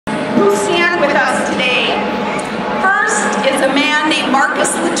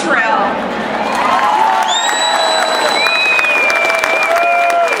Marcus Luttrell.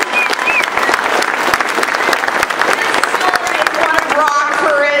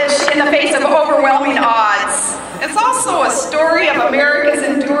 Overwhelming odds. It's also a story of America's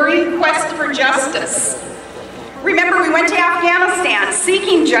enduring quest for justice. Remember, we went to Afghanistan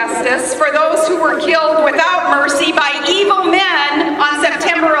seeking justice for those who were killed without mercy by evil men on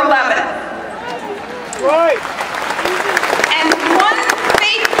September 11th. Right. And one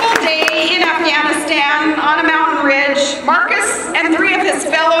fateful day in Afghanistan on a mountain ridge, Marcus and 3 of his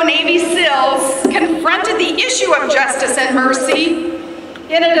fellow Navy SEALs confronted the issue of justice and mercy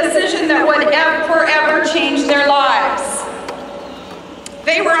in a decision that would forever change their lives.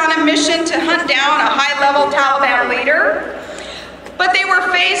 They were on a mission to hunt down a high-level Taliban leader, but they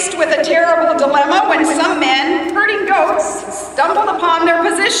were faced with a terrible dilemma when some men, herding goats, stumbled upon their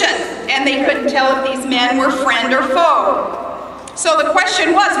position, and they couldn't tell if these men were friend or foe. So the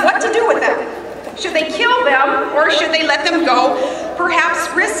question was, what to do with them? Should they kill them, or should they let them go, perhaps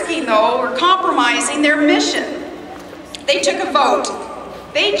risking, though, or compromising their mission? They took a vote.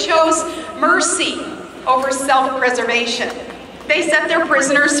 They chose mercy over self-preservation. They set their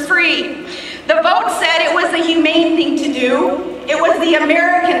prisoners free. The vote said it was the humane thing to do, it was the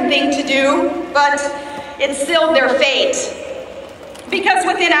American thing to do, but it sealed their fate. Because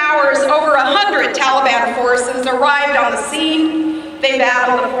within hours, over 100 Taliban forces arrived on the scene. They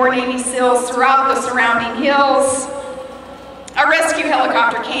battled the 4 Navy SEALs throughout the surrounding hills. A rescue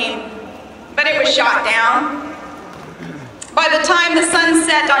helicopter came, but it was shot down. By the time the sun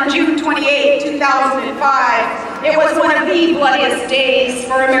set on June 28, 2005, it was one of the bloodiest days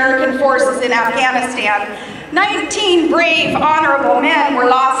for American forces in Afghanistan. 19 brave, honorable men were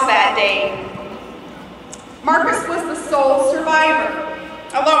lost that day. Marcus was the sole survivor,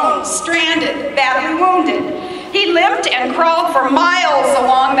 alone, stranded, badly wounded. He limped and crawled for miles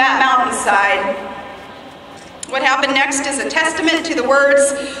along that mountainside. What happened next is a testament to the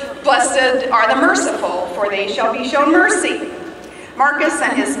words, "Blessed are the merciful, for they shall be shown mercy." Marcus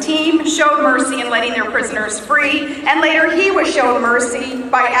and his team showed mercy in letting their prisoners free, and later he was shown mercy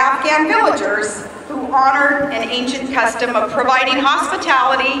by Afghan villagers who honored an ancient custom of providing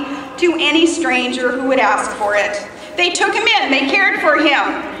hospitality to any stranger who would ask for it. They took him in, they cared for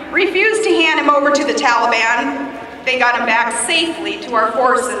him, refused to hand him over to the Taliban. They got him back safely to our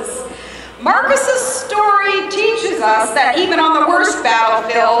forces. Marcus's story teaches us that even on the worst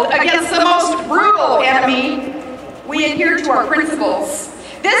battlefield, against the most brutal enemy, we adhere to our principles.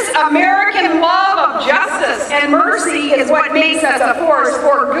 This American love of justice and mercy is what makes us a force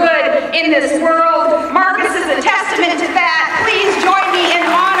for good in this world. Marcus is a testament to that. Please join me in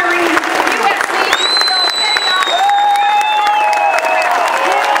honoring U.S. Navy SEAL Beck.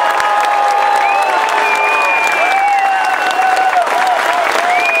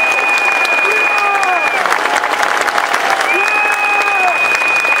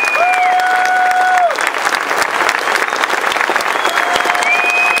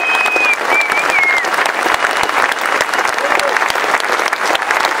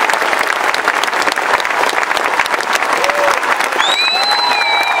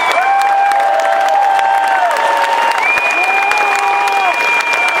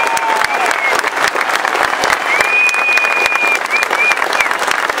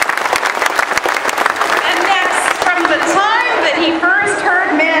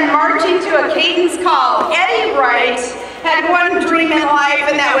 Had one dream in life,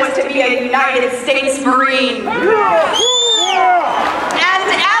 and that was to be a United States Marine. And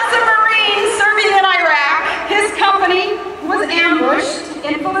as a Marine serving in Iraq, his company was ambushed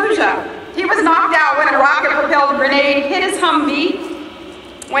in Fallujah. He was knocked out when a rocket-propelled grenade hit his Humvee.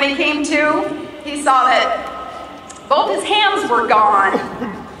 When he came to, he saw that both his hands were gone,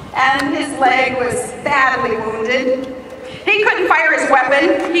 and his leg was badly wounded. He couldn't fire his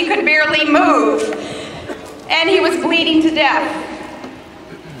weapon, he could barely move, and he was bleeding to death.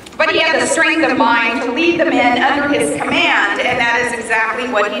 But he had the strength of mind to lead the men under his command, and that is exactly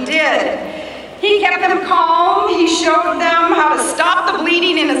what he did. He kept them calm, he showed them how to stop the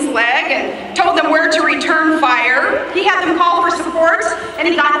bleeding in his leg, and told them where to return fire. He had them call for support, and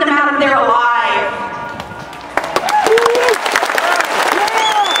he got them out of there alive.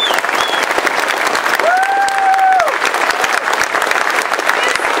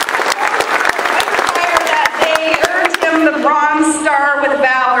 The Bronze Star with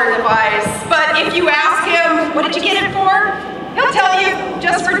Valor device. But if you ask him, what did you get it for? He'll tell you,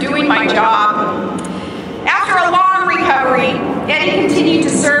 just for doing my job. After a long recovery, Eddie continued to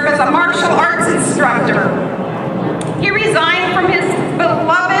serve as a martial arts instructor. He resigned from his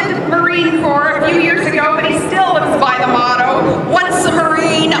beloved Marine Corps a few years ago, but he still lives by the motto, once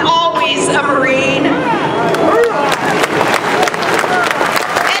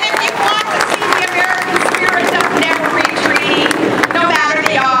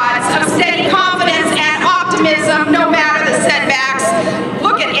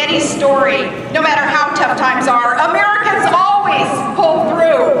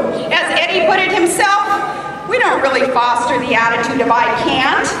attitude of I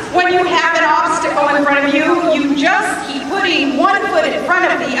can't. When you have an obstacle in front of you, you just keep putting one foot in front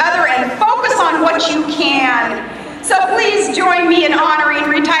of the other and focus on what you can. So please join me in honoring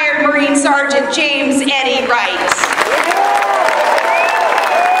retired Marine Sergeant James Eddie Wright.